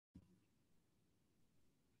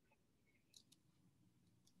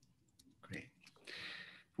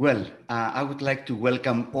Well, I would like to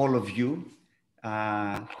welcome all of you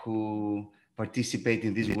who participate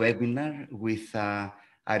in this webinar with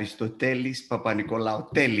Aristotelis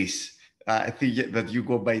Papanikolaou. Telis. I think that you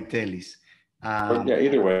go by Telis. Yeah,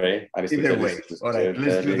 either way. Either way. All right,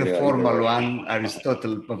 let's do the formal one,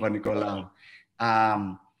 Aristotle Papanikolaou.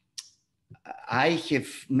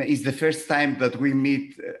 It's the first time that we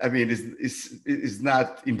meet. I mean, it's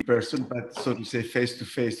not in person, but so to say, face to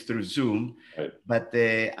face through Zoom. Right. But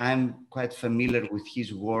I'm quite familiar with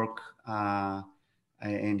his work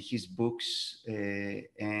and his books,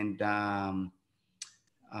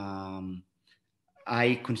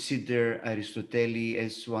 I consider Aristotle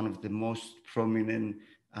as one of the most prominent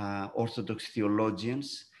Orthodox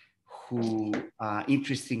theologians who,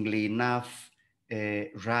 interestingly enough,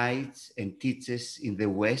 writes and teaches in the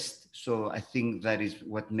West. So I think that is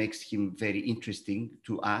what makes him very interesting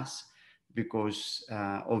to us, because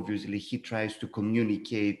obviously he tries to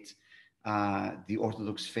communicate the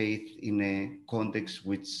Orthodox faith in a context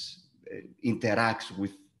which interacts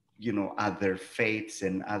with, other faiths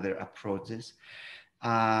and other approaches.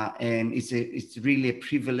 And it's really a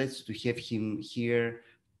privilege to have him here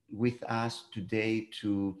with us today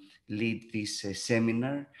to lead this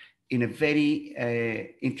seminar in a very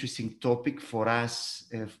interesting topic for us,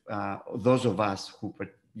 those of us who,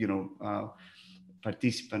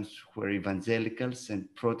 participants who are evangelicals and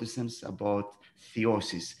Protestants, about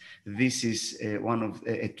theosis. This is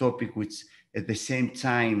a topic which at the same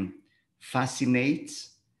time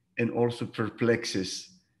fascinates and also perplexes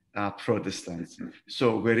Protestants.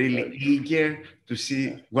 So we're really eager to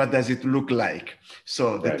see what does it look like.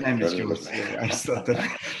 So the time is yours, Aristotle.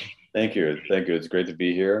 Thank you. Thank you. It's great to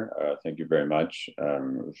be here. Thank you very much.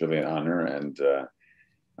 It was really an honor. And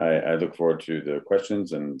I look forward to the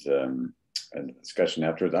questions and discussion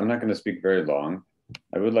afterwards. I'm not going to speak very long.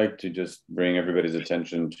 I would like to just bring everybody's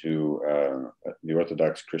attention to the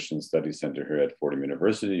Orthodox Christian Studies Center here at Fordham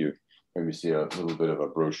University. You maybe see a little bit of a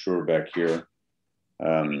brochure back here.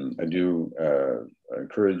 I do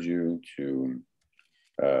encourage you to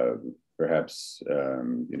perhaps,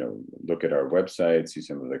 look at our website, see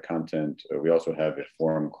some of the content. We also have a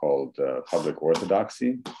forum called Public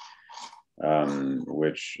Orthodoxy,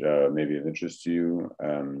 which may be of interest to you,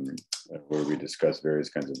 where we discuss various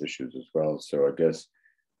kinds of issues as well. So I guess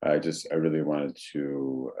I really wanted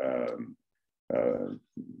to,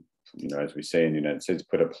 as we say in the United States,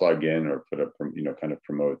 put a plug in or kind of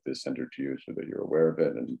promote this center to you so that you're aware of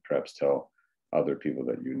it and perhaps tell other people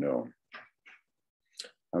that you know.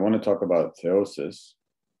 I want to talk about theosis.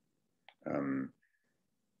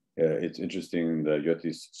 It's interesting that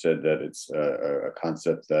Yotis said that it's a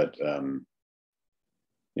concept that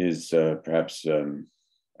is perhaps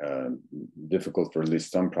difficult for at least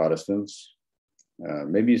some Protestants.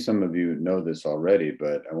 Maybe some of you know this already,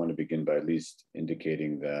 but I want to begin by at least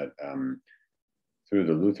indicating that through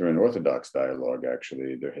the Lutheran Orthodox dialogue,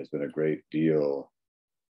 actually, there has been a great deal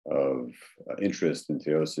of interest in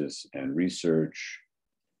theosis and research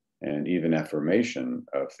and even affirmation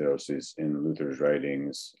of theosis in Luther's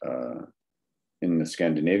writings in the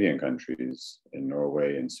Scandinavian countries, in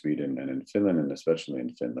Norway, in Sweden, and in Finland, and especially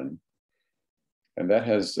in Finland. And that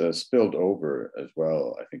has spilled over as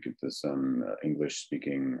well, I think, into some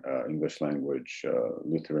English-speaking, English language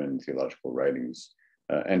Lutheran theological writings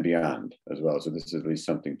and beyond as well. So this is at least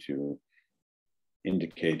something to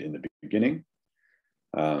indicate in the beginning.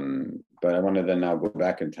 But I want to then now go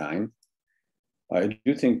back in time. I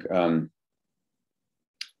do think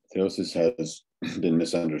theosis has been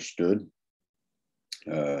misunderstood,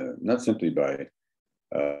 not simply by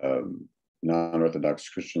non-Orthodox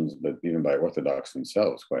Christians, but even by Orthodox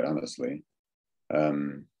themselves, quite honestly. Let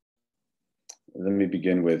me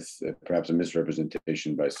begin with perhaps a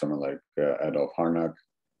misrepresentation by someone like Adolf Harnack,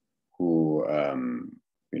 who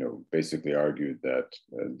basically argued that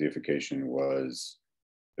deification was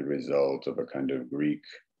the result of a kind of Greek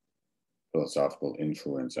philosophical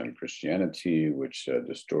influence on Christianity, which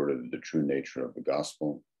distorted the true nature of the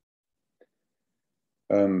gospel.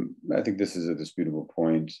 I think this is a disputable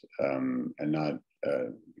point, and not,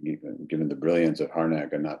 given the brilliance of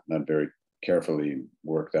Harnack, and not very carefully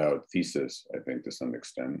worked out thesis, I think, to some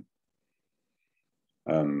extent.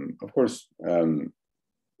 Of course,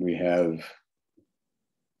 we have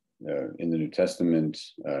in the New Testament,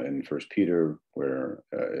 in 1 Peter, where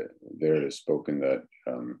there it is spoken that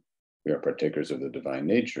we are partakers of the divine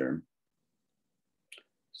nature.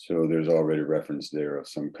 So there's already reference there of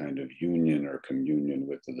some kind of union or communion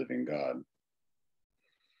with the living God.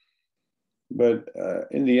 But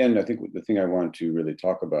in the end, I think the thing I want to really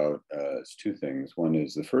talk about is two things. One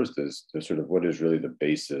is, the first is the sort of what is really the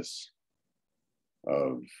basis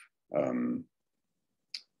of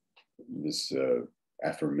this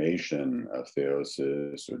affirmation of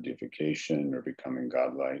theosis or deification or becoming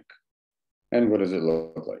godlike. And what does it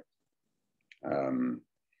look like?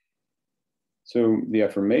 So the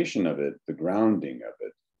affirmation of it, the grounding of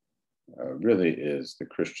it, really is the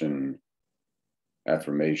Christian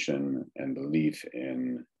affirmation and belief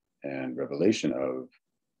in and revelation of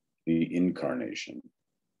the incarnation.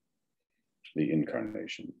 The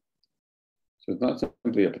incarnation. So it's not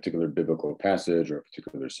simply a particular biblical passage or a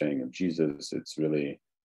particular saying of Jesus. It's really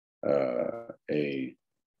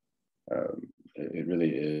it really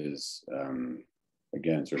is,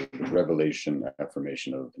 again, sort of the revelation,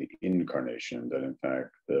 affirmation of the incarnation, that in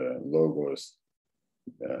fact the Logos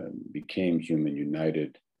became human,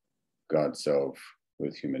 united God's self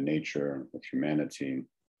with human nature, with humanity.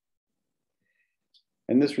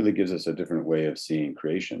 And this really gives us a different way of seeing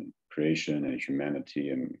creation and humanity,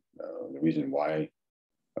 and the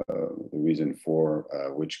reason for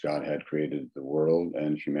which God had created the world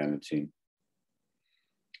and humanity.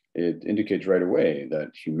 It indicates right away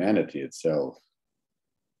that humanity itself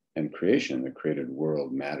and creation, the created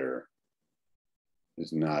world, matter,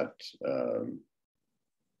 is not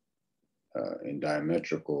in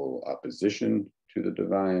diametrical opposition to the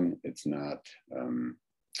divine. It's not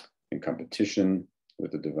in competition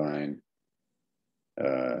with the divine.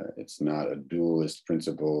 It's not a dualist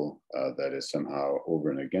principle that is somehow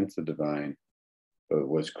over and against the divine, but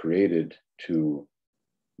was created to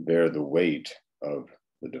bear the weight of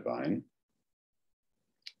the divine.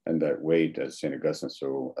 And that weight, as St. Augustine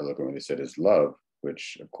so eloquently said, is love,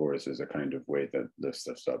 which of course is a kind of weight that lifts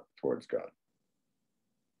us up towards God.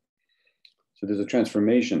 So there's a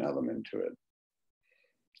transformation element to it.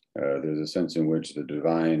 There's a sense in which the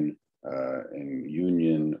divine, in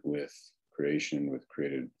union with creation, with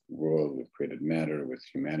created world, with created matter, with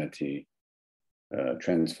humanity,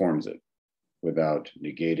 transforms it without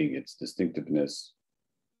negating its distinctiveness,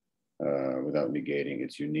 without negating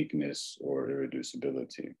its uniqueness or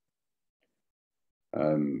irreducibility.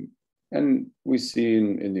 And we see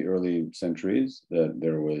in the early centuries that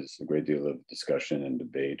there was a great deal of discussion and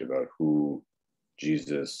debate about who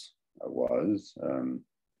Jesus was.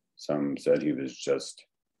 Some said he was just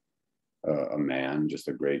a man, just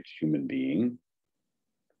a great human being.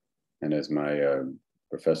 And as my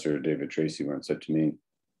professor, David Tracy, once said to me,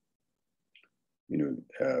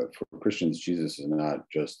 for Christians, Jesus is not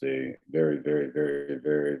just a very, very, very,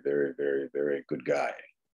 very, very, very, very good guy.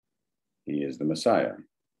 He is the Messiah.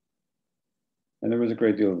 And there was a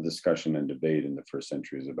great deal of discussion and debate in the first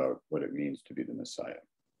centuries about what it means to be the Messiah.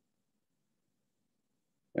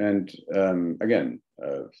 And again,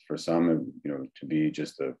 for some, to be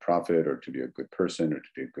just a prophet or to be a good person or to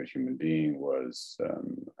be a good human being was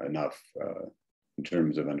enough in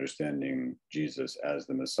terms of understanding Jesus as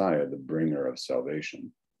the Messiah, the bringer of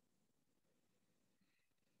salvation.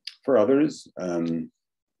 For others, and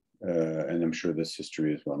I'm sure this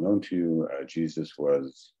history is well known to you, Jesus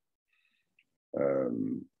was, a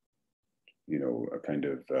kind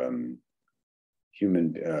of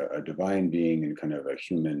human, a divine being in kind of a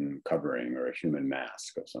human covering or a human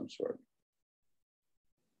mask of some sort.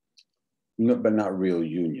 No, but not real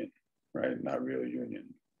union, right? Not real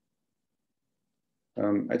union.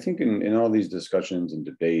 I think in all these discussions and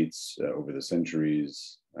debates over the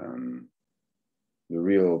centuries, the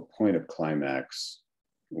real point of climax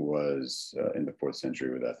was in the 4th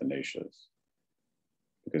century with Athanasius.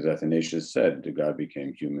 Because Athanasius said that God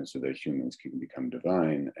became human so that humans can become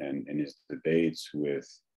divine. And in his debates with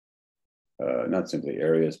not simply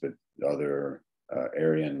Arius, but other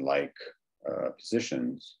Arian-like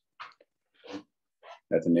positions,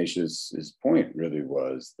 Athanasius's point really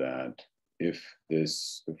was that if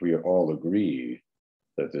we all agree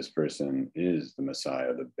that this person is the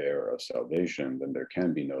Messiah, the bearer of salvation, then there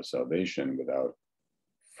can be no salvation without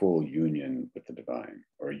full union with the divine,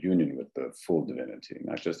 or union with the full divinity,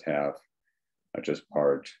 not just half, not just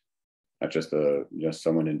part, not just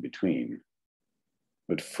someone in between,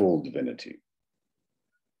 but full divinity.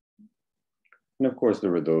 And of course, there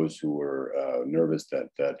were those who were nervous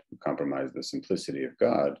that compromised the simplicity of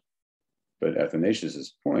God. But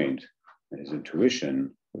Athanasius's point, his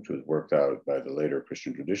intuition, which was worked out by the later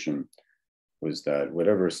Christian tradition, was that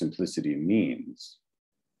whatever simplicity means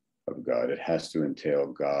of God, it has to entail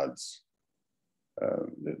God's,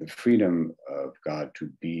 the freedom of God to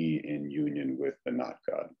be in union with the not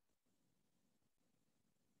God.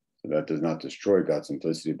 So that does not destroy God's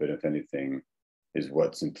simplicity, but if anything, is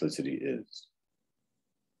what simplicity is.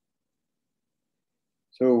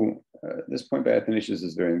 So this point by Athanasius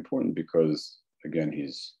is very important because, again,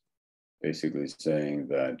 he's basically saying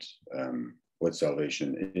that what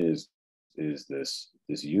salvation is this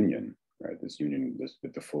union, right? This union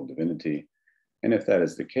with the full divinity. And if that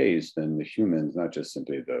is the case, then the humans, not just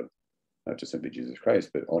simply Jesus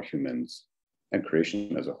Christ, but all humans and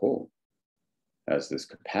creation as a whole, has this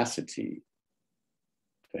capacity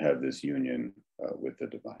to have this union with the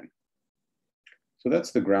divine. So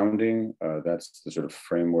that's the grounding. That's the sort of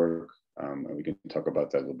framework. And we can talk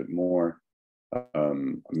about that a little bit more.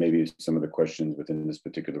 Maybe some of the questions within this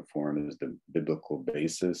particular forum is the biblical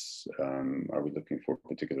basis. Are we looking for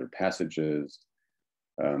particular passages?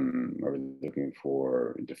 Are we looking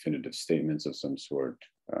for definitive statements of some sort?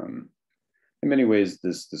 In many ways,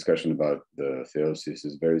 this discussion about the Theosis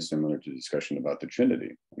is very similar to the discussion about the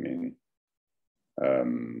Trinity. I mean,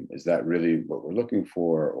 is that really what we're looking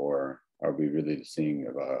for, or are we really seeing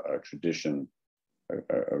a tradition,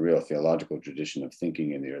 a real theological tradition of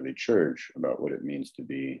thinking in the early church about what it means to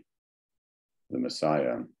be the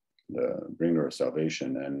Messiah, the bringer of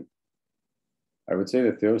salvation? And I would say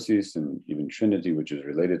that Theosis and even Trinity, which is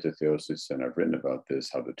related to Theosis, and I've written about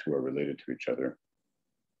this, how the two are related to each other.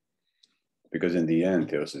 Because in the end,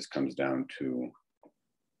 Theosis comes down to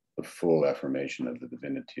the full affirmation of the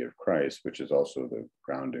divinity of Christ, which is also the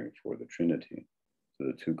grounding for the Trinity. So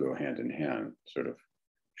the two go hand in hand, sort of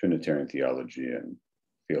Trinitarian theology and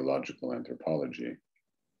theological anthropology.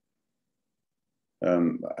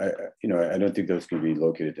 I don't think those can be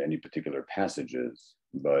located to any particular passages,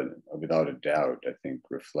 but without a doubt, I think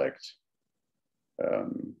reflect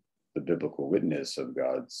the biblical witness of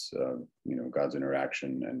God's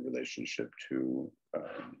interaction and relationship to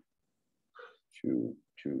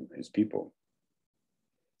his people.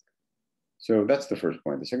 So that's the first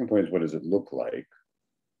point. The second point is, what does it look like?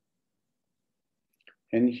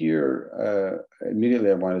 And here,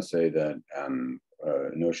 immediately I want to say that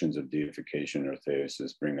notions of deification or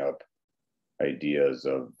theosis bring up ideas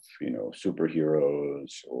of,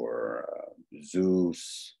 superheroes or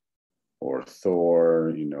Zeus or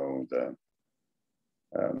Thor,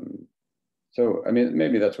 so, I mean,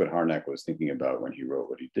 maybe that's what Harnack was thinking about when he wrote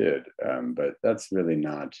what he did, but that's really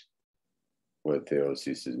not what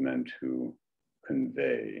theosis is meant to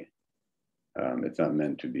convey. It's not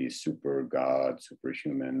meant to be super God,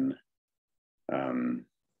 superhuman. And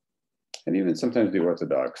even sometimes the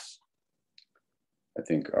Orthodox, I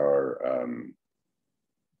think, are,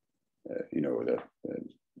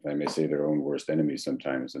 I may say, their own worst enemies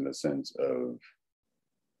sometimes, in the sense of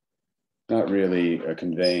not really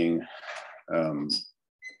conveying, not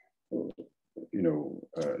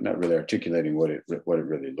really articulating what it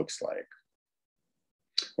really looks like.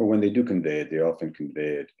 Or when they do convey it, they often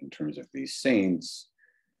convey it in terms of these saints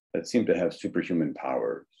that seem to have superhuman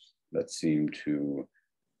powers, that seem to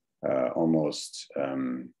almost,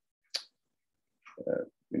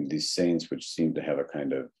 these saints which seem to have a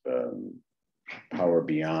kind of power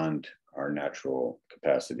beyond our natural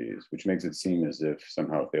capacities, which makes it seem as if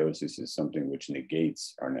somehow theosis is something which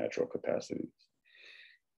negates our natural capacities,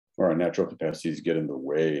 or our natural capacities get in the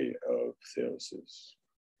way of theosis.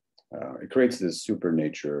 It creates this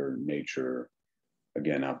nature,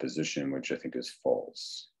 again, opposition, which I think is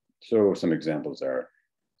false. So some examples are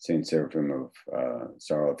Saint Seraphim of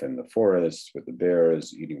Sarov in the forest with the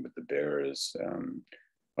bears, eating with the bears.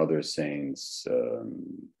 Other saints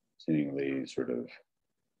seemingly sort of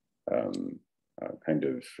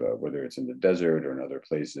whether it's in the desert or in other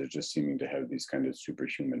places, just seeming to have these kind of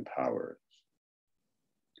superhuman powers.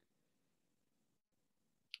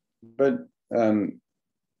 But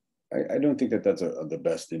I don't think that that's the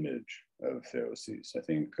best image of theosis. I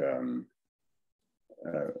think,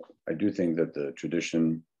 I do think that the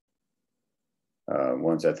tradition,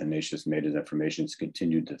 once Athanasius made his affirmations,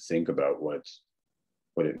 continued to think about what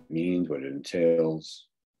it means, what it entails.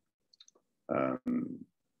 I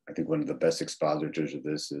think one of the best expositors of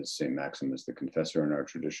this is St. Maximus the Confessor in our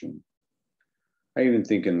tradition. I even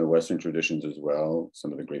think in the Western traditions as well,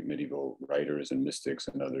 some of the great medieval writers and mystics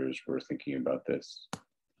and others were thinking about this.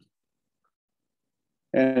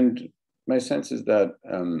 And my sense is that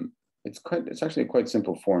it's actually a quite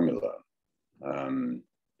simple formula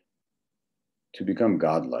to become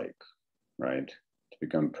godlike, right? To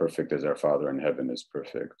become perfect as our Father in heaven is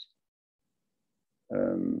perfect.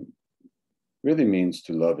 Really means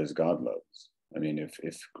to love as God loves. I mean,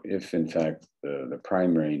 if in fact the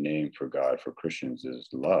primary name for God for Christians is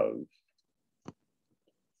love,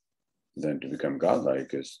 then to become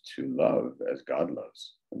godlike is to love as God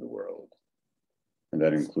loves in the world. And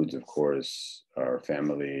that includes, of course, our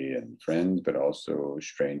family and friends, but also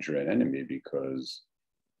stranger and enemy, because,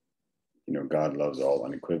 God loves all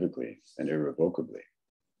unequivocally and irrevocably,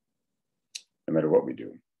 no matter what we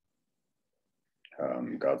do.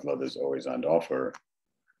 God's love is always on offer.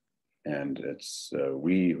 And it's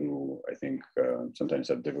we who, I think, sometimes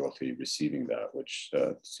have difficulty receiving that, which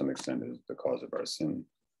to some extent is the cause of our sin.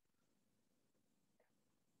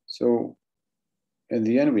 So in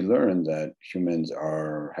the end, we learn that humans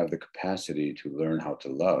have the capacity to learn how to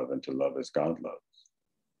love and to love as God loves.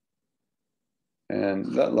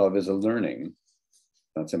 And that love is a learning,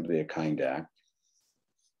 not simply a kind act.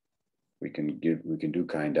 We can do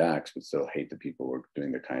kind acts, but still hate the people we're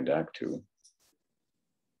doing the kind act to.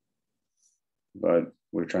 But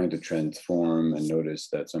we're trying to transform and notice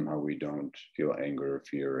that somehow we don't feel anger,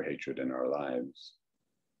 fear, or hatred in our lives.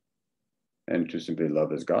 And to simply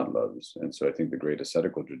love as God loves. And so I think the great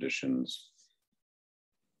ascetical traditions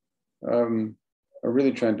are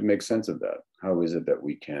really trying to make sense of that. How is it that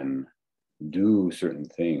we can do certain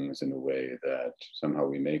things in a way that somehow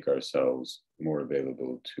we make ourselves more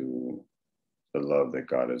available to the love that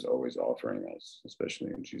God is always offering us,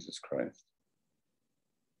 especially in Jesus Christ?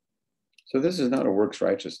 So this is not a works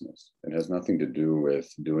righteousness. It has nothing to do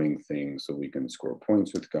with doing things so we can score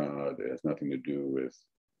points with God. It has nothing to do with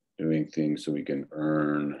doing things so we can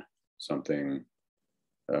earn something.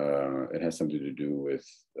 It has something to do with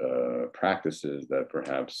practices that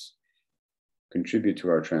perhaps contribute to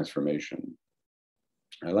our transformation.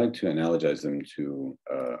 I like to analogize them to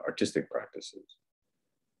artistic practices.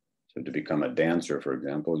 So to become a dancer, for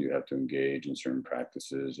example, you have to engage in certain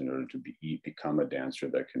practices in order to become a dancer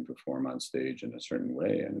that can perform on stage in a certain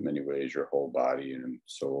way. And in many ways, your whole body and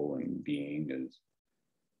soul and being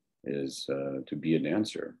is to be a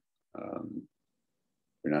dancer.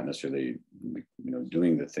 You're not necessarily,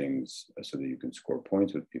 doing the things so that you can score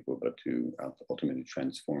points with people, but to ultimately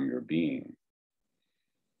transform your being.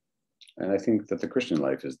 And I think that the Christian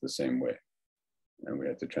life is the same way. And we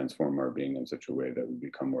have to transform our being in such a way that we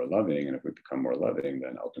become more loving. And if we become more loving,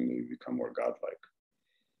 then ultimately we become more godlike.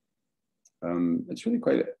 It's really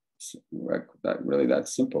quite that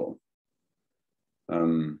simple.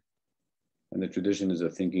 And the tradition is a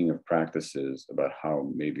thinking of practices about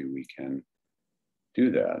how maybe we can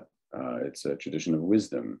do that. It's a tradition of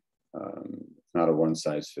wisdom. It's not a one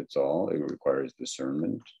size fits all. It requires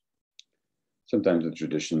discernment. Sometimes the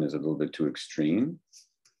tradition is a little bit too extreme.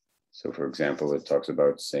 So, for example, it talks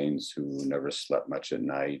about saints who never slept much at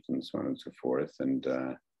night and so on and so forth. And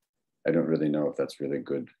I don't really know if that's really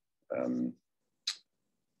good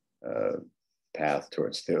path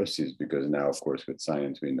towards theosis, because now, of course, with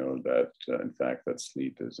science, we know that, in fact, that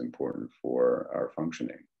sleep is important for our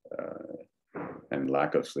functioning. And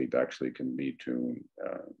lack of sleep actually can lead to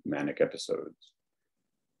manic episodes.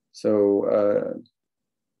 So,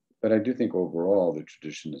 but I do think overall, the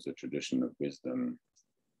tradition is a tradition of wisdom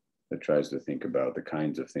that tries to think about the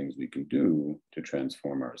kinds of things we can do to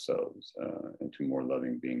transform ourselves into more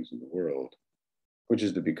loving beings in the world, which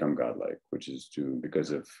is to become godlike, which is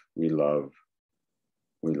because if we love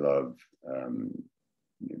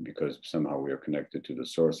because somehow we are connected to the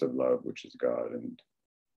source of love, which is God, and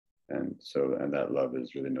that love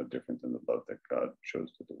is really no different than the love that God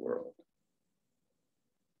shows to the world.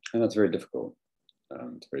 And that's very difficult.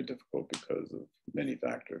 It's very difficult because of many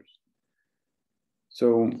factors.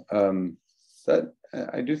 So that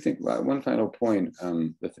I do think one final point,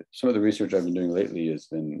 some of the research I've been doing lately has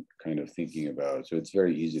been kind of thinking about, so it's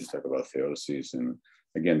very easy to talk about theosis, and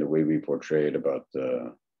again, the way we portray it about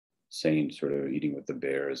the saint sort of eating with the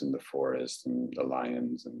bears in the forest and the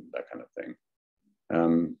lions and that kind of thing.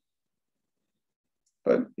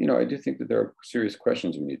 But, I do think that there are serious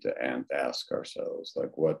questions we need to ask ourselves,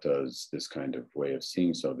 like what does this kind of way of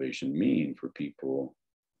seeing salvation mean for people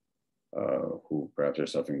who perhaps are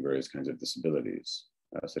suffering various kinds of disabilities,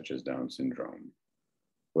 such as Down syndrome?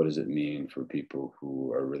 What does it mean for people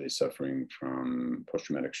who are really suffering from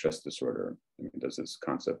post-traumatic stress disorder? I mean, does this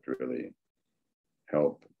concept really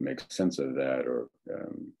help make sense of that, or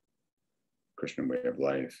Christian way of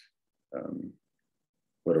life?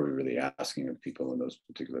 What are we really asking of people in those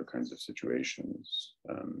particular kinds of situations?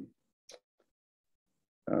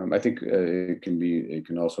 I think it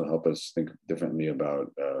can also help us think differently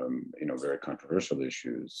about very controversial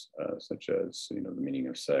issues, such as the meaning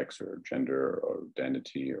of sex or gender or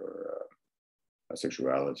identity or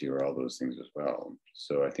sexuality or all those things as well.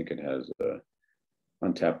 So I think it has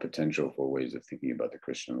untapped potential for ways of thinking about the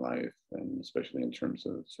Christian life, and especially in terms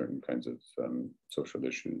of certain kinds of social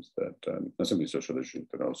issues that, not simply social issues,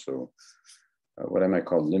 but also what I might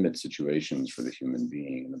call limit situations for the human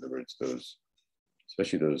being. In other words,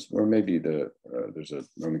 especially those, or maybe there's a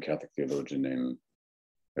Roman Catholic theologian named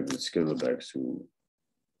Edward Skillebeck who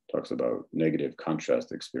talks about negative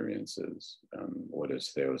contrast experiences. What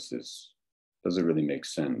is theosis? Does it really make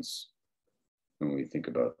sense? when we think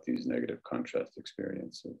about these negative contrast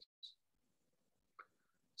experiences.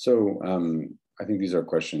 So I think these are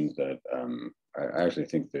questions that I actually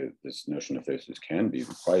think that this notion of theosis can be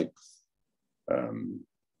quite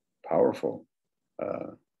powerful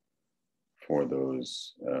for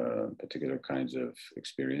those particular kinds of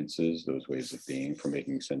experiences, those ways of being, for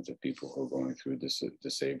making sense of people who are going through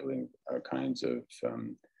disabling kinds of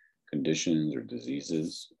conditions or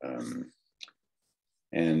diseases.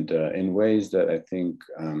 And in ways that I think,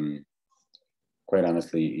 quite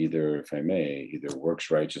honestly, either, if I may, either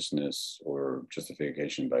works righteousness or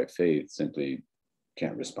justification by faith simply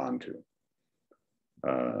can't respond to.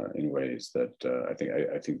 In ways that I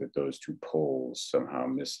think that those two poles somehow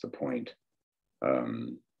miss the point,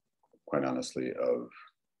 quite honestly, of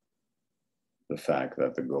the fact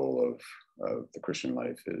that the goal of the Christian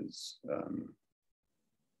life is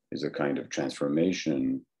a kind of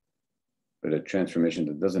transformation, but a transformation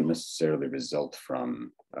that doesn't necessarily result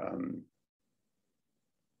from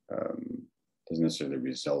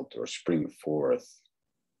or spring forth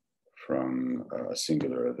from a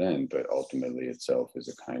singular event, but ultimately itself is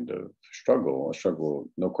a kind of struggle,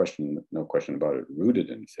 no question about it, rooted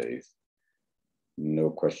in faith, no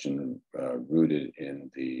question rooted in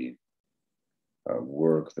the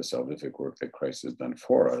work, the salvific work that Christ has done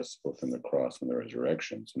for us, both in the cross and the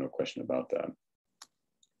resurrection. So no question about that,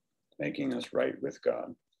 making us right with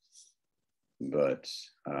God. But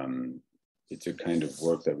it's a kind of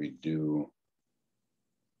work that we do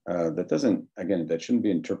that shouldn't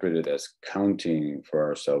be interpreted as counting for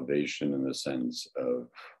our salvation in the sense of,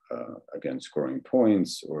 again, scoring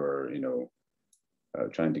points or,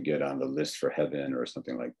 trying to get on the list for heaven or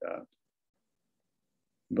something like that.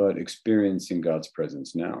 But experiencing God's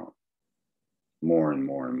presence now, more and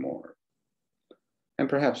more and more. And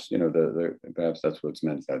perhaps, perhaps that's what's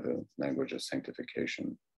meant by the language of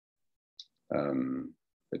sanctification.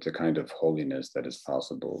 It's a kind of holiness that is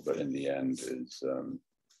possible, but in the end is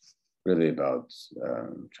really about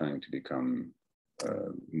trying to become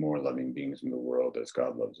more loving beings in the world as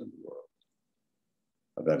God loves in the world.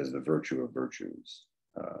 That is the virtue of virtues,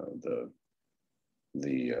 the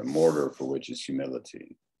mortar for which is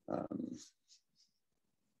humility.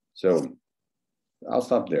 So I'll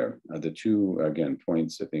stop there. The two, again,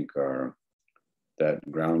 points I think are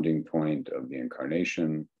that grounding point of the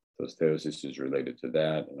incarnation. Those Theosis is related to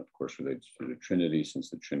that, and of course related to the Trinity,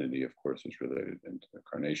 since the Trinity, of course, is related into the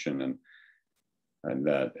incarnation, and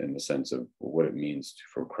that in the sense of what it means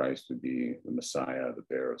for Christ to be the Messiah, the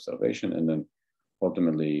bearer of salvation. And then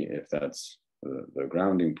ultimately, if that's the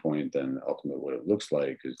grounding point, then ultimately what it looks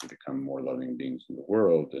like is to become more loving beings in the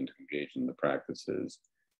world and to engage in the practices.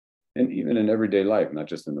 And even in everyday life, not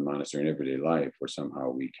just in the monastery, in everyday life, where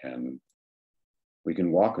somehow we can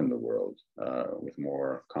walk in the world with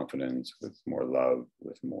more confidence, with more love,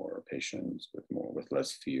 with more patience, with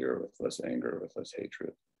less fear, with less anger, with less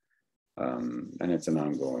hatred. And it's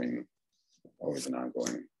always an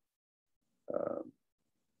ongoing.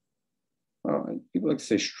 Well, people like to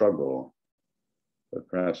say struggle, but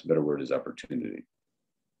perhaps a better word is opportunity.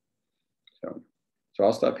 So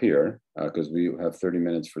I'll stop here because we have 30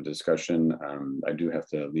 minutes for discussion. I do have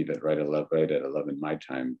to leave it right at 11 my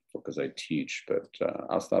time because I teach, but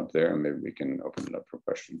I'll stop there and maybe we can open it up for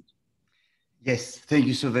questions. Yes, thank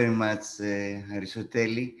you so very much,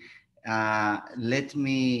 Aristotle. Let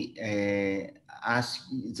me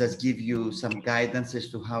just give you some guidance as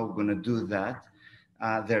to how we're going to do that.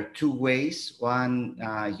 There are two ways. One,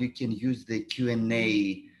 you can use the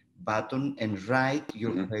Q&A button and write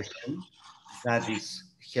your question. That is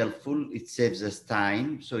helpful. It saves us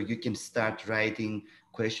time. So you can start writing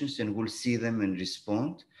questions and we'll see them and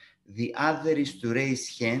respond. The other is to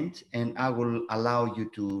raise hand and I will allow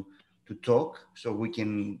you to talk so we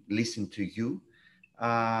can listen to you.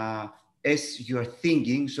 As you're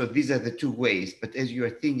thinking, so these are the two ways, but as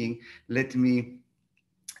you're thinking, let me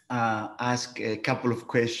ask a couple of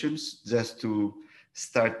questions just to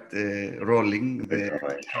start rolling the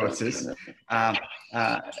process.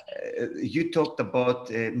 You talked about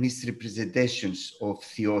misrepresentations of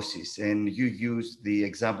theosis, and you used the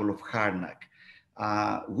example of Harnack.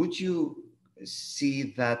 Would you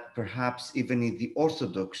see that perhaps even in the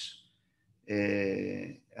Orthodox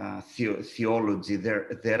theology,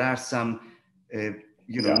 there are some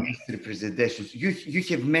misrepresentations? You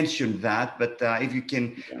have mentioned that, but if you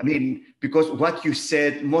can, I mean, because what you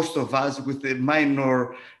said, most of us with the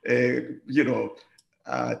minor,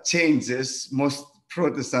 changes, most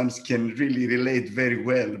Protestants can really relate very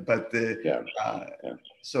well. But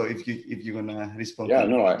so if you're gonna respond,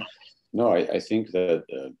 I think that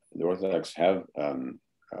the Orthodox have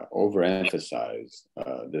overemphasize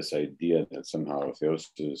this idea that somehow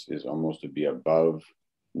Theosis is almost to be above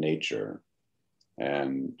nature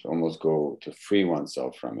and almost go to free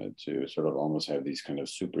oneself from it, to sort of almost have these kind of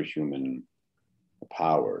superhuman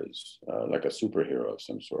powers, like a superhero of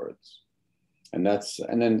some sorts. And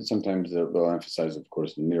then sometimes they'll emphasize, of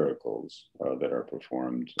course, the miracles that are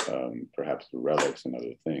performed, perhaps the relics and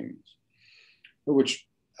other things, which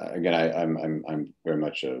again, I'm very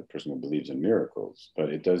much a person who believes in miracles, but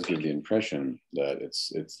it does give the impression that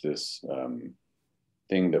it's this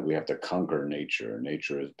thing that we have to conquer nature.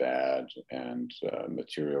 Nature is bad, and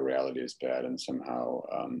material reality is bad, and somehow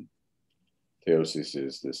Theosis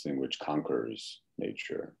is this thing which conquers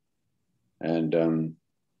nature. And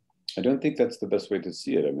I don't think that's the best way to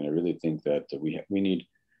see it. I mean, I really think that we need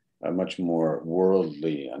a much more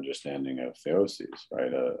worldly understanding of Theosis,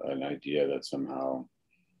 right? An idea that somehow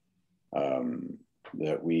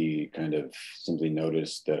that we kind of simply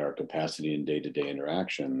notice that our capacity in day-to-day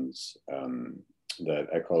interactions, that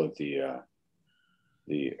I call it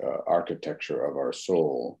the architecture of our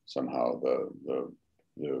soul. Somehow the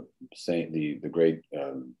great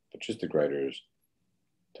patristic writers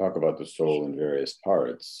talk about the soul in various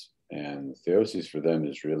parts, and Theosis for them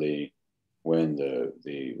is really when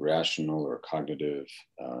the rational or cognitive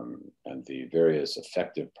and the various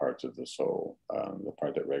affective parts of the soul, the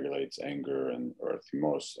part that regulates anger or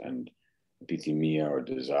thumos and epithemia or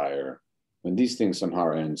desire, when these things somehow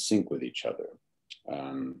are in sync with each other.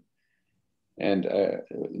 And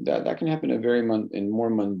that can happen in more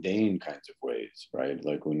mundane kinds of ways, right?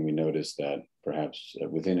 Like when we notice that perhaps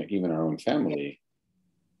within even our own family,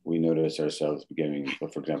 we notice ourselves becoming,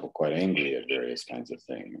 for example, quite angry at various kinds of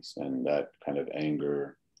things. And that kind of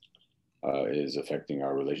anger is affecting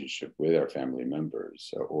our relationship with our family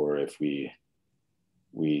members. Or if we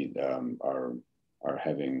are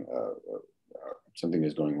having something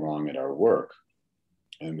is going wrong at our work,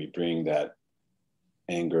 and we bring that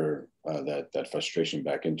anger, that frustration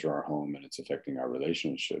back into our home, and it's affecting our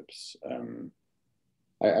relationships.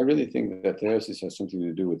 I really think that Theosis has something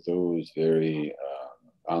to do with those very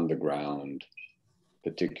on the ground,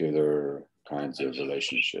 particular kinds of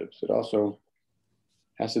relationships. It also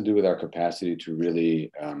has to do with our capacity to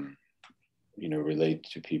really, relate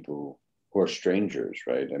to people who are strangers,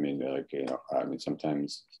 right? I mean,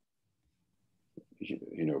 sometimes,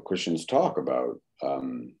 Christians talk about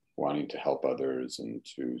wanting to help others and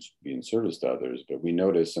to be in service to others, but we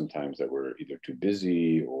notice sometimes that we're either too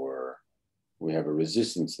busy or we have a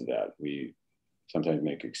resistance to that. We sometimes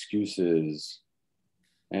make excuses.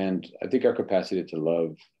 And I think our capacity to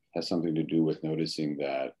love has something to do with noticing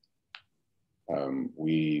that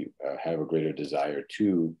we have a greater desire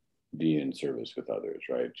to be in service with others,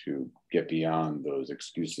 right? To get beyond those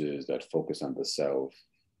excuses that focus on the self.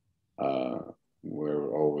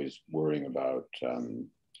 We're always worrying about,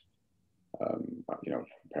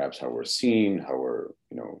 perhaps how we're seen, how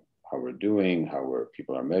we're doing, how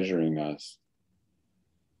people are measuring us.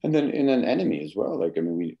 And then in an enemy as well. Like, I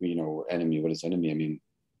mean, enemy, what is enemy? I mean,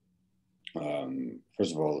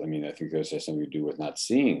 first of all, I mean, I think this has something to do with not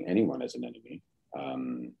seeing anyone as an enemy,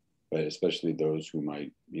 but especially those who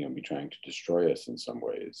might, be trying to destroy us in some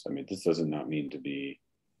ways. I mean, this does not mean to be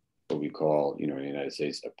what we call, in the United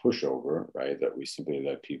States, a pushover, right? That we simply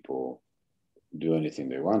let people do anything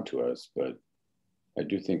they want to us. But I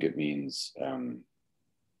do think it means,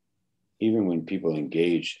 even when people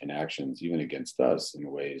engage in actions, even against us, in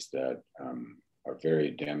ways that are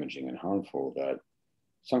very damaging and harmful, that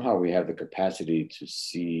somehow we have the capacity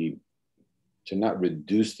to not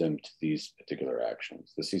reduce them to these particular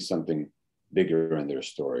actions, to see something bigger in their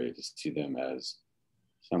story, to see them as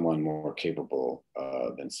someone more capable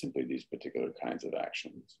than simply these particular kinds of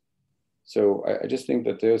actions. So I just think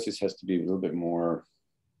that Theosis has to be a little bit more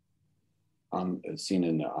seen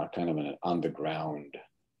in kind of an on the ground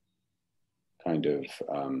kind of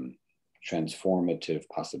transformative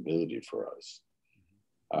possibility for us,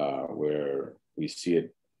 where we see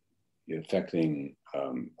it affecting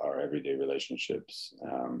our everyday relationships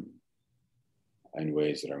in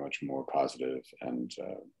ways that are much more positive. And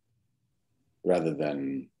rather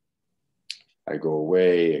than I go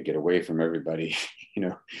away, I get away from everybody,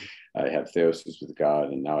 I have theosis with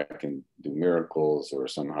God, and now I can do miracles or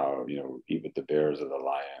somehow, eat with the bears or the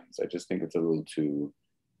lions. I just think it's a little too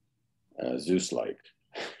Zeus-like.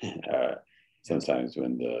 Sometimes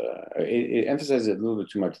when it emphasizes a little bit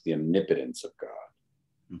too much the omnipotence of God,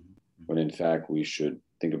 when in fact we should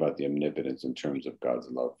think about the omnipotence in terms of God's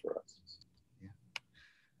love for us.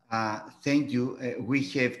 Thank you. We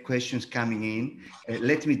have questions coming in.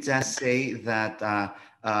 Let me just say that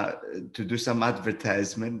to do some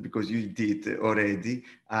advertisement, because you did already.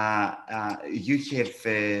 You have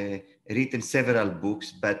written several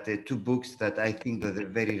books, but two books that I think that are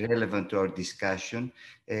very relevant to our discussion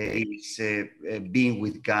is Being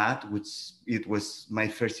with God, which it was my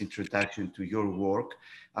first introduction to your work,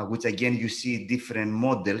 which again, you see different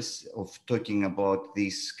models of talking about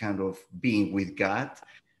this kind of being with God,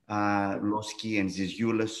 Losky and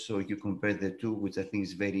Zizoulas. So you compare the two, which I think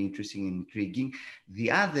is very interesting and intriguing.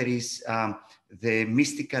 The other is the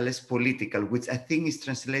mystical as political, which I think is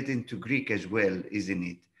translated into Greek as well, isn't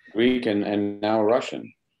it? Greek and now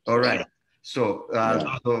Russian. All right. So those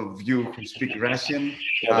of you who speak Russian,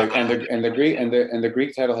 the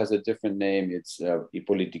Greek title has a different name. It's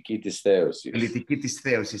Politikitis Theosis. Politikitis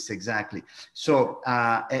Theosis, exactly. So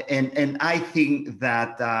and I think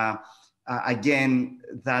that again,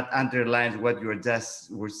 that underlines what you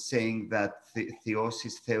were saying, that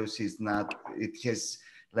Theosis not, it has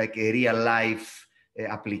like a real life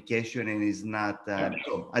application and is not.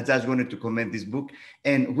 So I just wanted to comment this book,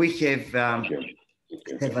 and we have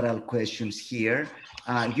several questions here.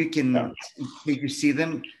 You can you see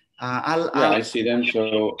them? I see them.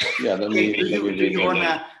 So yeah, let me read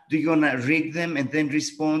them. Do you wanna read them and then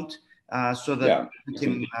respond so that we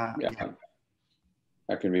can?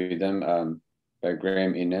 I can read them. By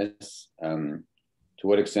Graham Innes. To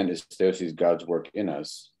what extent is theosis God's work in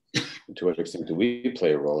us? And to what extent do we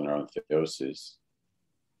play a role in our own theosis?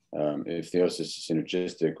 If theosis is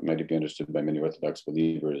synergistic, might it be understood by many Orthodox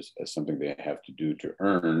believers as something they have to do to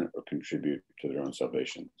earn or contribute to their own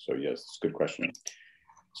salvation? So yes, it's a good question.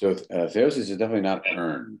 So theosis is definitely not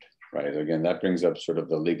earned, right? Again, that brings up sort of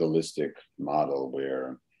the legalistic model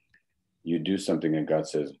where you do something and God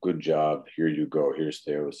says, good job, here you go, here's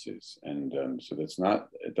theosis. And so that's not,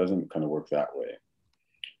 it doesn't kind of work that way.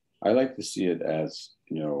 I like to see it as,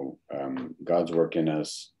 God's work in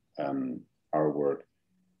us, our work.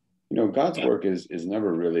 God's work is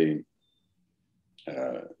never really,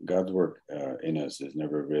 God's work in us is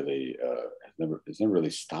never really, it's never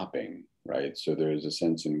really stopping, right? So there's a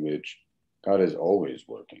sense in which God is always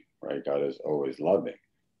working, right? God is always loving,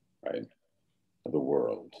 right? The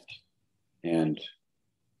world. And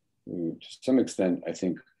to some extent, I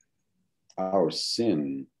think our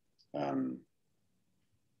sin,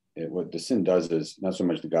 what the sin does is not so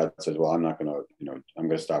much that God says, well, I'm not going to, I'm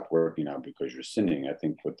going to stop working now because you're sinning. I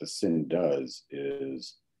think what the sin does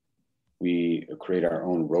is we create our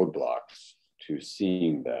own roadblocks to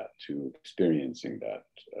seeing that, to experiencing that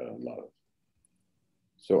love.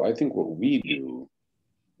 So I think what we do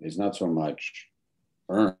is not so much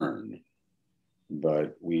earn,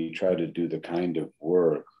 but we try to do the kind of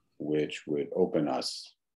work which would open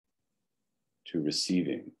us to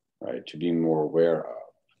receiving, right? To being more aware of,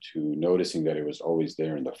 to noticing that it was always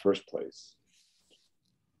there in the first place.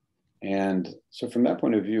 And so from that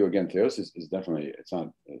point of view, again, theosis is definitely,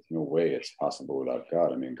 there's no way it's possible without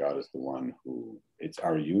God. I mean, God is the one it's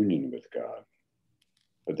our union with God.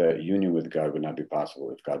 But that union with God would not be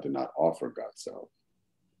possible if God did not offer God's self.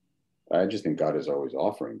 I just think God is always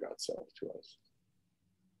offering God's self to us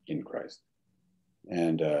in Christ.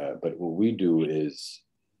 And but what we do is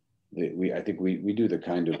I think we do the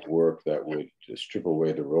kind of work that would strip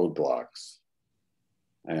away the roadblocks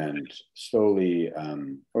and slowly,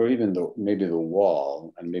 or even maybe the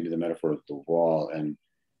wall, and maybe the metaphor of the wall, and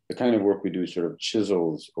the kind of work we do sort of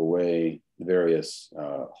chisels away various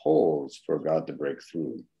holes for God to break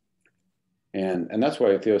through. And that's why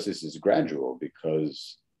theosis is gradual,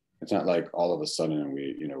 because it's not like all of a sudden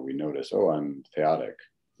we notice, oh, I'm theotic.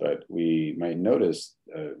 But we might notice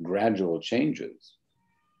gradual changes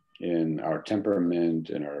in our temperament,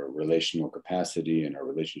 in our relational capacity, in our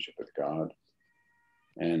relationship with God.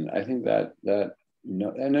 And I think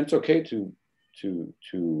and it's okay to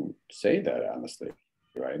say that honestly,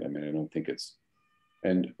 right? I mean, I don't think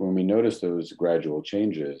and when we notice those gradual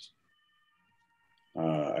changes,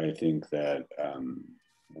 I think that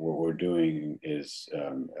what we're doing is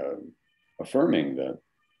affirming that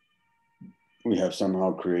we have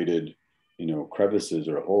somehow created, crevices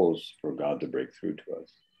or holes for God to break through to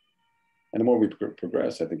us. And the more we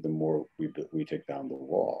progress, I think the more we take down the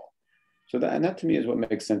wall. So that to me is what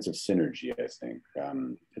makes sense of synergy, I think.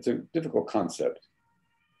 It's a difficult concept.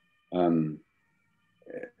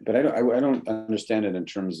 But I don't understand it in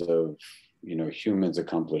terms of, humans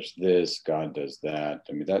accomplish this, God does that.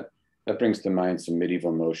 I mean, that brings to mind some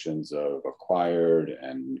medieval notions of acquired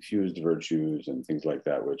and infused virtues and things like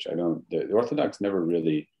that, which the Orthodox never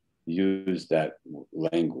really used that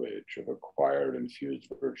language of acquired and infused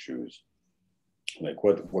virtues. Like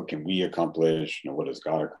what can we accomplish? What does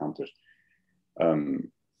God accomplish?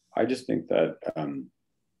 I just think that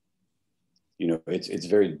it's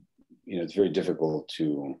very, it's very difficult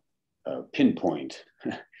to pinpoint,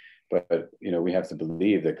 but we have to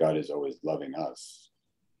believe that God is always loving us,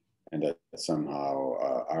 and that somehow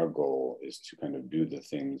our goal is to kind of do the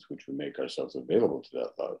things which would make ourselves available to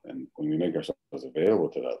that love. And when we make ourselves available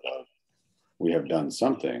to that love, we have done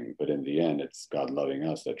something, but in the end, it's God loving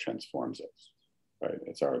us that transforms us, right?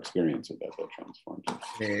 It's our experience of that transforms us.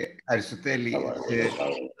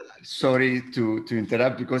 Aristotle, sorry to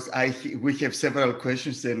interrupt, because we have several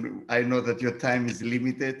questions, and I know that your time is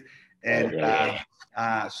limited. And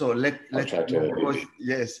so let's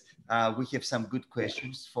yes, we have some good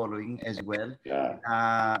questions following as well.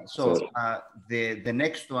 The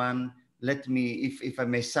next one, let me, if I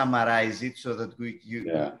may summarize it so that you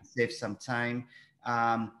save some time.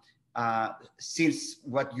 Since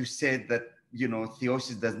what you said that,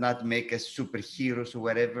 theosis does not make us superheroes or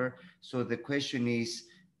whatever. So the question is,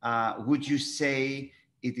 would you say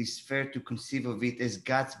it is fair to conceive of it as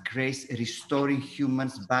God's grace restoring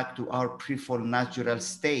humans back to our pre-fall natural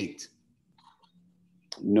state?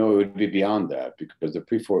 No, it would be beyond that, because the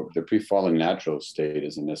pre-fallen natural state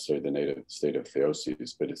isn't necessarily the native state of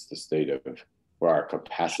theosis, but it's the state of where our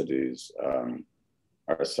capacities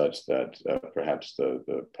are such that perhaps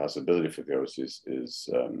the possibility for theosis is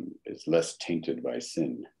less tainted by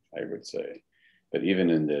sin, I would say. But even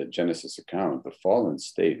in the Genesis account, the fallen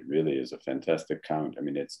state really is a fantastic account. I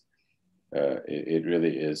mean, it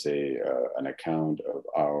really is an account of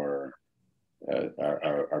our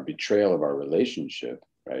betrayal of our relationship,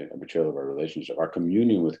 right? A betrayal of our relationship. Our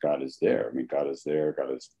communion with God is there. I mean, God is there.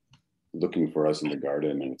 God is looking for us in the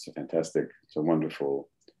garden, and it's a wonderful,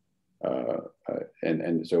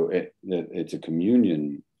 and so it's a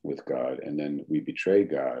communion with God, and then we betray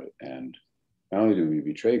God, and not only do we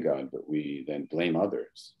betray God, but we then blame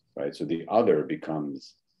others, right? So the other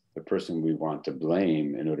becomes the person we want to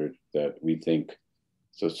blame in order that we think,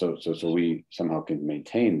 so we somehow can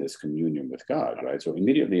maintain this communion with God, right? So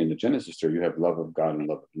immediately in the Genesis story, you have love of God and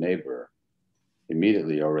love of neighbor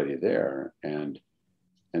immediately already there. And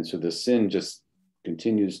so the sin just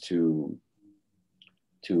continues to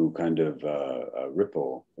kind of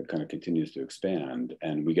ripple, it kind of continues to expand,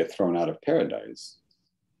 and we get thrown out of paradise.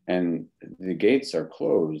 And the gates are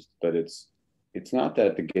closed, but it's not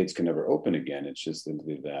that the gates can never open again. It's just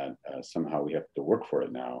simply that somehow we have to work for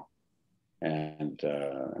it now, and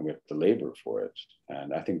we have to labor for it.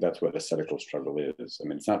 And I think that's what ascetical struggle is. I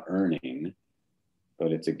mean, it's not earning,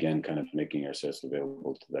 but it's again kind of making ourselves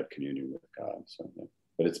available to that communion with God. So,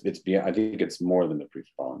 but it's beyond, I think it's more than the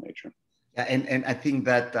pre-fallen nature. Yeah, and I think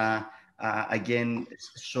that again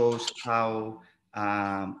shows how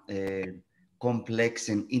complex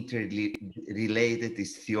and interrelated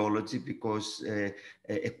is theology, because a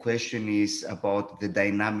question is about the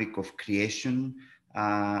dynamic of creation.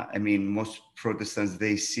 I mean, most Protestants,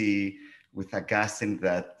 they see with Augustine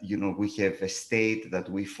that, we have a state that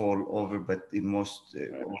we fall over, but in most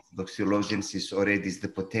Orthodox theologians is the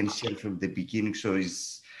potential from the beginning, so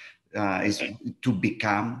is to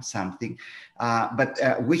become something. But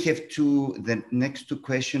we have the next two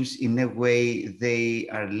questions, in a way, they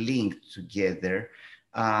are linked together.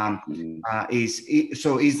 Is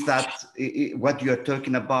that what you are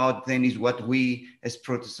talking about then is what we as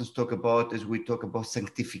Protestants talk about as we talk about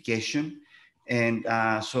sanctification? And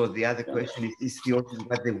so the other question is theology,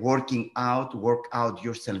 but the work out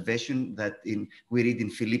your salvation that we read in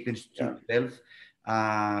Philippians 2:12.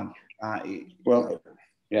 Well,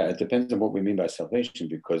 yeah, it depends on what we mean by salvation,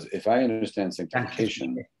 because if I understand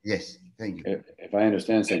sanctification, yes, thank you. If I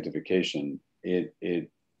understand sanctification,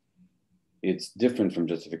 it's different from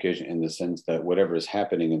justification in the sense that whatever is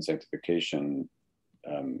happening in sanctification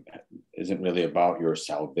isn't really about your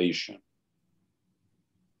salvation.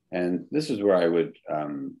 And this is where I would,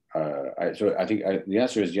 so I think the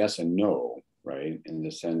answer is yes and no, right? In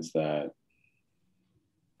the sense that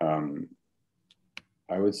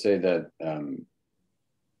I would say that,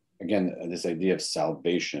 again, this idea of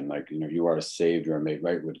salvation, like, you are saved, you are made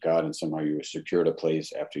right with God, and somehow you are secured a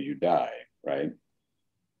place after you die, right?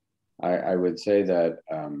 I would say that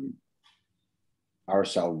our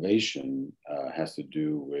salvation has to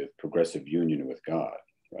do with progressive union with God,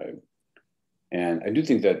 right? And I do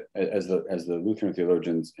think that as the Lutheran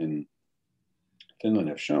theologians in Finland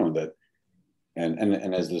have shown that,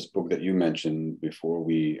 and as this book that you mentioned before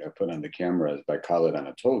we put on the camera is by Khaled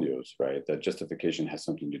Anatolios, right? That justification has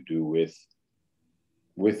something to do with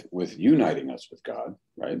uniting us with God,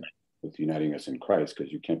 right? With uniting us in Christ,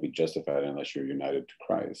 because you can't be justified unless you're united to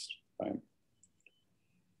Christ, right?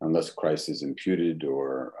 Unless Christ is imputed,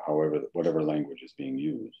 or whatever language is being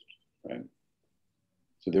used, right?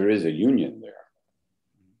 So there is a union there.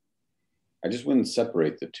 I just wouldn't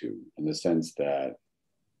separate the two in the sense that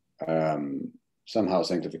somehow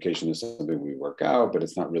sanctification is something we work out, but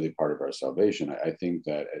it's not really part of our salvation. I think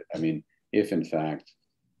that, I mean, if in fact,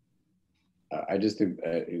 I just think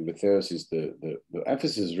with Theosis, the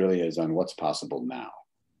emphasis really is on what's possible now.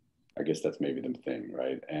 I guess that's maybe the thing,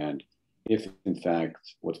 right? And if in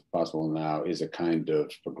fact what's possible now is a kind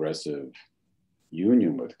of progressive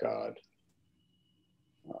union with God,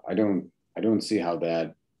 I don't see how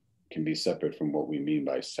that can be separate from what we mean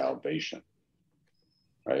by salvation,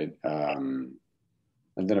 right?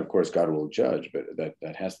 And then of course God will judge, but that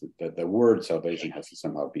the word salvation has to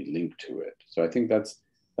somehow be linked to it. So I think that's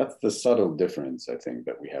the subtle difference, I think,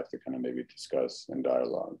 that we have to kind of maybe discuss in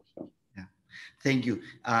dialogue. So. Yeah, thank you.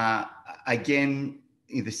 Again,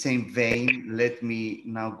 in the same vein, let me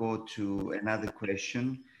now go to another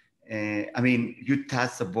question. I mean, you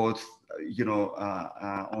touched both,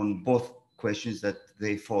 on both questions that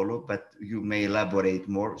they follow, but you may elaborate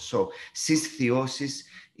more. So, since theosis,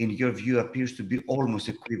 in your view, appears to be almost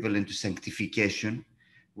equivalent to sanctification,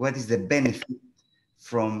 what is the benefit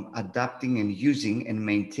from adapting and using and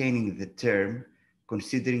maintaining the term,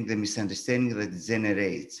 considering the misunderstanding that it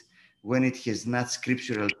generates, when it has not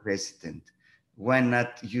scriptural precedent? Why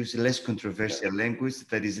not use less controversial language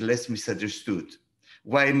that is less misunderstood?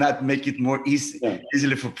 Why not make it more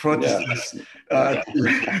easily for Protestants, to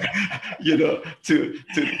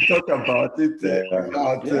talk about it?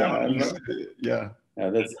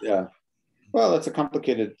 Well, that's a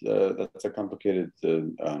complicated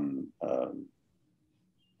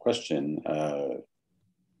question.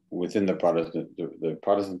 Within the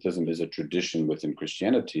Protestantism is a tradition within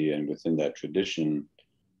Christianity, and within that tradition,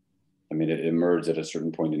 I mean, it emerged at a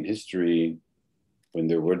certain point in history when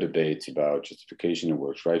there were debates about justification and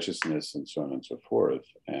works righteousness and so on and so forth.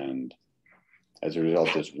 And as a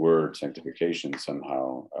result, this word sanctification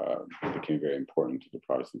somehow became very important to the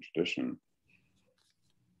Protestant tradition.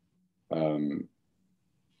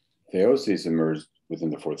 Theosis emerged within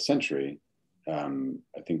the 4th century. I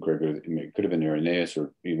think Gregory, it could have been Irenaeus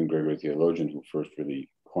or even Gregory the theologian who first really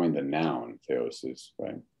coined the noun theosis,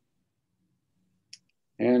 right?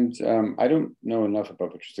 And I don't know enough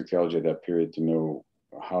about patristic theology at that period to know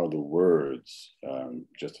how the words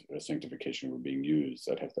just sanctification were being used.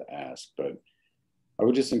 I'd have to ask, but I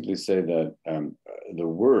would just simply say that the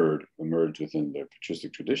word emerged within the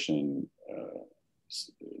patristic tradition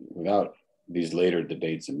without these later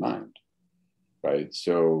debates in mind, right?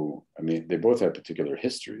 So, I mean, they both have particular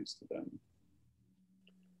histories to them.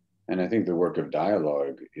 And I think the work of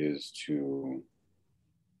dialogue is to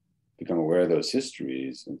become aware of those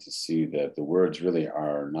histories and to see that the words really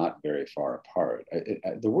are not very far apart.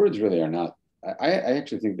 The words really are not, I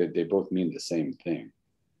actually think that they both mean the same thing.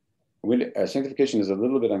 Sanctification is a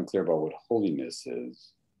little bit unclear about what holiness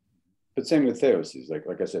is, but same with theosis.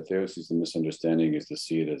 Like I said, theosis, the misunderstanding is to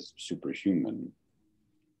see it as superhuman.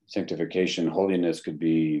 Sanctification, holiness could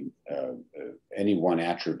be any one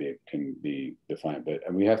attribute can be defined, but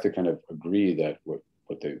and we have to kind of agree that what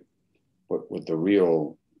the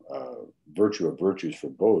real virtue of virtues for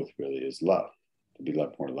both really is love, to be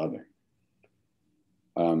more loving.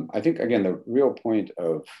 I think, again, the real point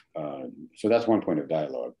of, so that's one point of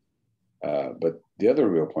dialogue, but the other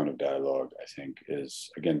real point of dialogue, I think, is,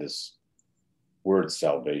 again, this word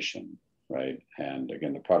salvation, right? And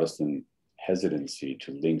again, the Protestant hesitancy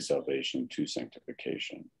to link salvation to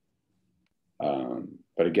sanctification.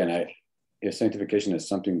 But again, if sanctification has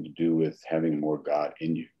something to do with having more God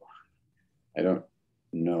in you, I don't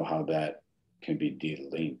know how that can be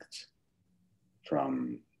delinked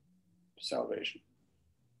from salvation.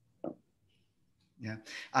 Yeah,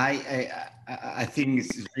 I think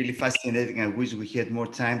it's really fascinating. I wish we had more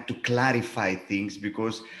time to clarify things,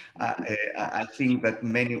 because I think that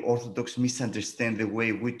many Orthodox misunderstand the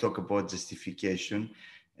way we talk about justification,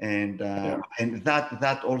 and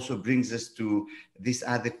that also brings us to this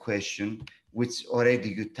other question, which already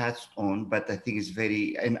you touched on, but I think it's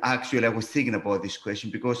very, and actually I was thinking about this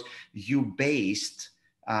question because you based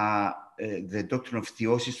the doctrine of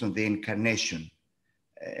theosis on the incarnation.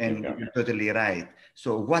 And you're totally right.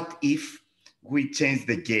 So what if we change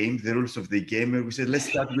the game, the rules of the game, and we said, let's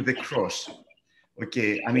start with the cross?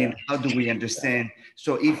 Okay, I mean, how do we understand?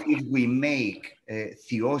 So if we make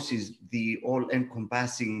theosis the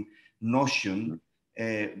all-encompassing notion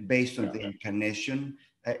based on the incarnation,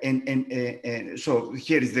 and so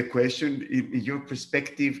here is the question, in your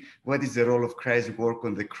perspective, what is the role of Christ's work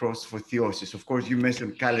on the cross for theosis? Of course, you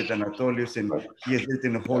mentioned Khaled Anatolius, and he has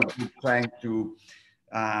written a whole book trying to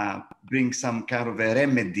bring some kind of a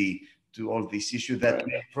remedy to all this issue that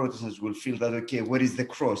Protestants will feel that, okay, what is the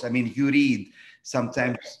cross? I mean, you read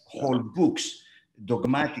sometimes whole books,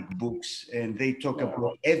 dogmatic books, and they talk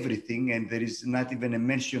about everything, and there is not even a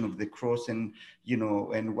mention of the cross, and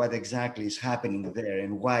and what exactly is happening there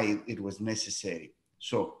and why it was necessary.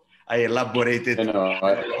 So I elaborated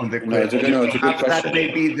on the question. It's a good question. That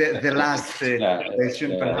may be the last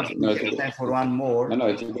question. Perhaps we have time for one more.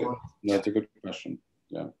 It's a good question.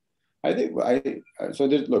 Yeah. I think so.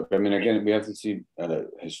 Look, I mean, again, we have to see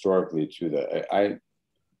historically too that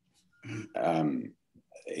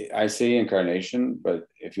I say incarnation, but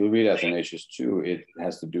if you read Athanasius too, it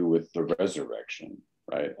has to do with the resurrection,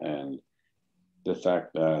 right? And the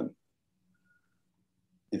fact that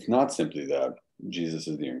it's not simply that Jesus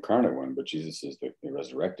is the incarnate one, but Jesus is the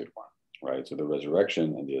resurrected one, right? So the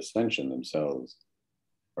resurrection and the ascension themselves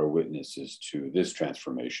are witnesses to this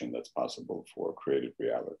transformation that's possible for created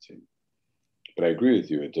reality. But I agree with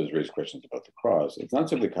you, it does raise questions about the cross. It's not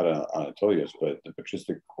simply cut on Anatolius, but the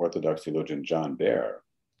patristic Orthodox theologian John Baer,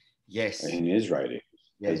 in his writings,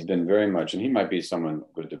 has been very much, and he might be someone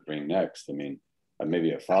good to bring next. I mean,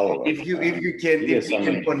 maybe a follow-up. If you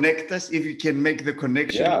can connect us, if you can make the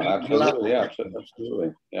connection. Absolutely.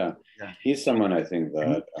 Yeah. He's someone I think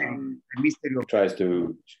that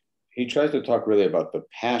he tries to talk really about the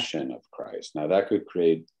passion of Christ. Now that could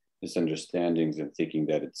create misunderstandings and thinking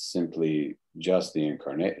that it's simply just the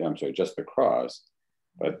just the cross.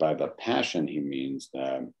 But by the passion, he means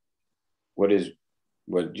that when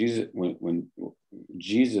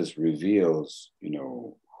Jesus reveals,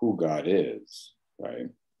 who God is, right?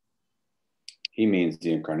 He means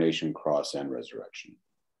the incarnation, cross, and resurrection.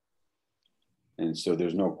 And so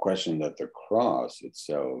there's no question that the cross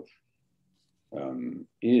itself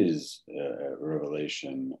is a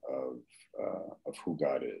revelation of who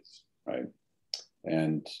God is, right?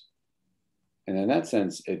 And in that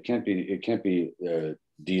sense, it can't be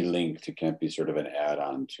de-linked. It can't be sort of an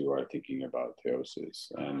add-on to our thinking about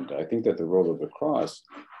theosis. And I think that the role of the cross,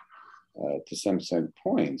 to some extent,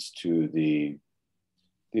 points to the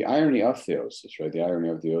irony of theosis, right? The irony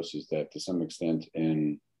of theosis that, to some extent,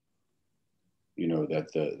 that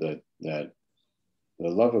the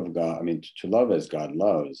love of God, I mean, to love as God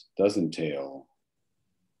loves does entail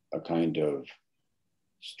a kind of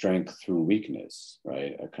strength through weakness,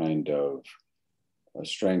 right? A kind of a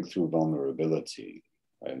strength through vulnerability,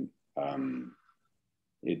 right?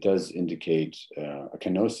 It does indicate a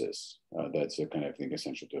kenosis that's a kind of, I think,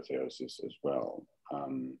 essential to theosis as well.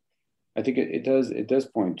 I think it does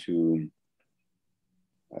point to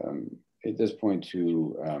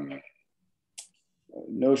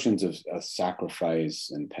notions of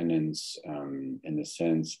sacrifice and penance in the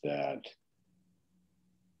sense that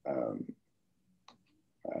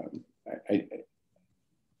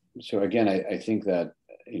so again, I think that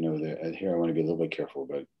here I want to be a little bit careful,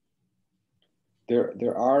 but there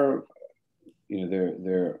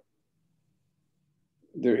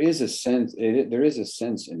is a sense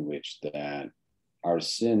in which that our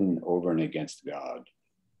sin over and against God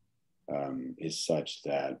is such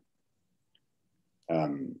that our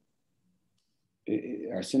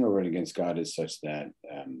sin over and against God is such that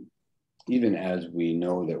even as we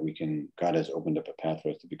know that God has opened up a path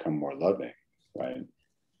for us to become more loving, right?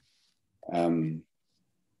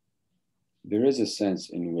 There is a sense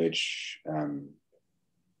in which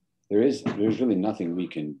there's really nothing we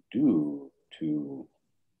can do to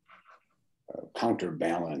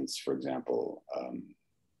counterbalance, for example,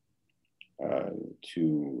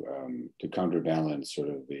 to counterbalance sort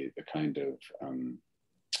of the kind of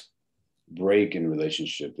break in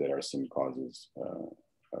relationship that our sin causes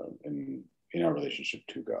in our relationship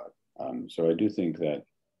to God. So I do think that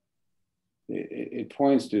it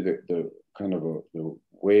points to the kind of the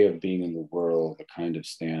way of being in the world, the kind of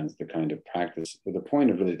stance, the kind of practice, but the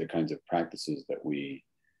point of really the kinds of practices that we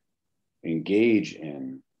engage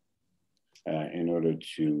in order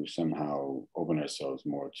to somehow open ourselves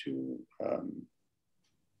more to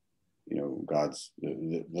God's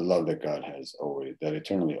the love that God has always, that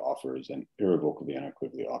eternally offers and irrevocably,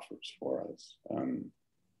 unequivocally offers for us.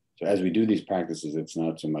 So as we do these practices, it's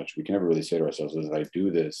not so much, we can never really say to ourselves, as I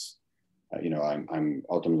do this, I'm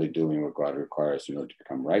ultimately doing what God requires in order to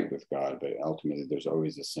become right with God. But ultimately, there's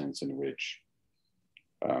always a sense in which,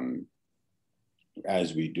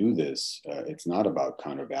 as we do this, it's not about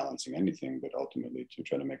counterbalancing anything, but ultimately to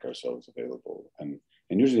try to make ourselves available. And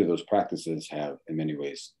usually those practices have, in many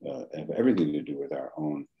ways, have everything to do with our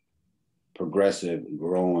own progressive,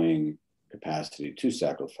 growing capacity to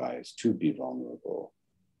sacrifice, to be vulnerable,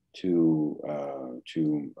 to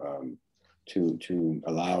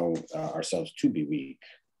allow ourselves to be weak,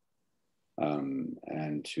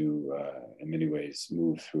 and to, in many ways,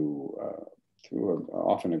 move through through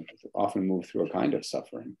often move through a kind of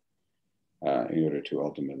suffering in order to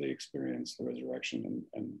ultimately experience the resurrection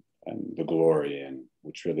and the glory, and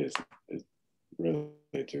which really is really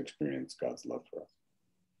to experience God's love for us.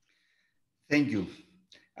 Thank you.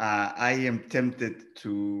 I am tempted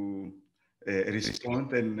to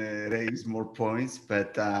respond and raise more points,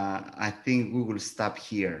 but I think we will stop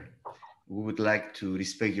here. We would like to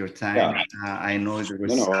respect your time. Yeah. I know there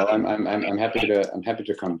was. No, I'm happy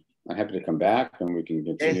to come back, and we can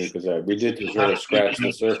continue, because we did sort of scratch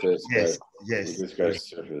the surface. Yes, but yes. We did scratch the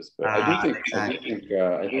surface, but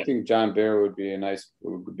I do think John Bear would be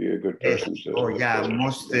a good person to. Oh yeah,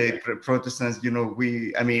 most Protestants, you know,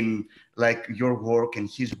 I mean, like your work and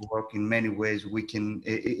his work in many ways, we can.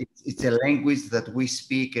 It's a language that we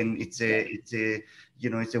speak, and it's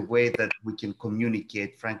a way that we can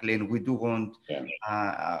communicate, frankly. And we do want. Yeah.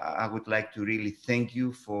 I would like to really thank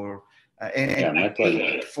you for. My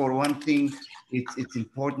pleasure. For one thing, it's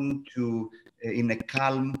important to, in a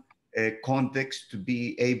calm context, to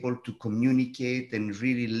be able to communicate and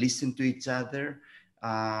really listen to each other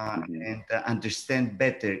and understand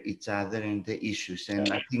better each other and the issues.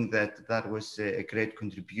 And I think that was a great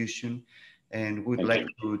contribution, and we'd like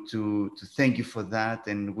to thank you for that.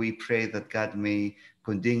 And we pray that God may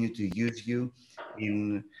continue to use you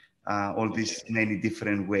in all these many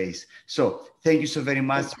different ways. So thank you so very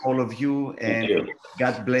much, all of you, and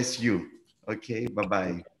God bless you. Okay,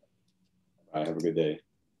 bye-bye. Have a good day.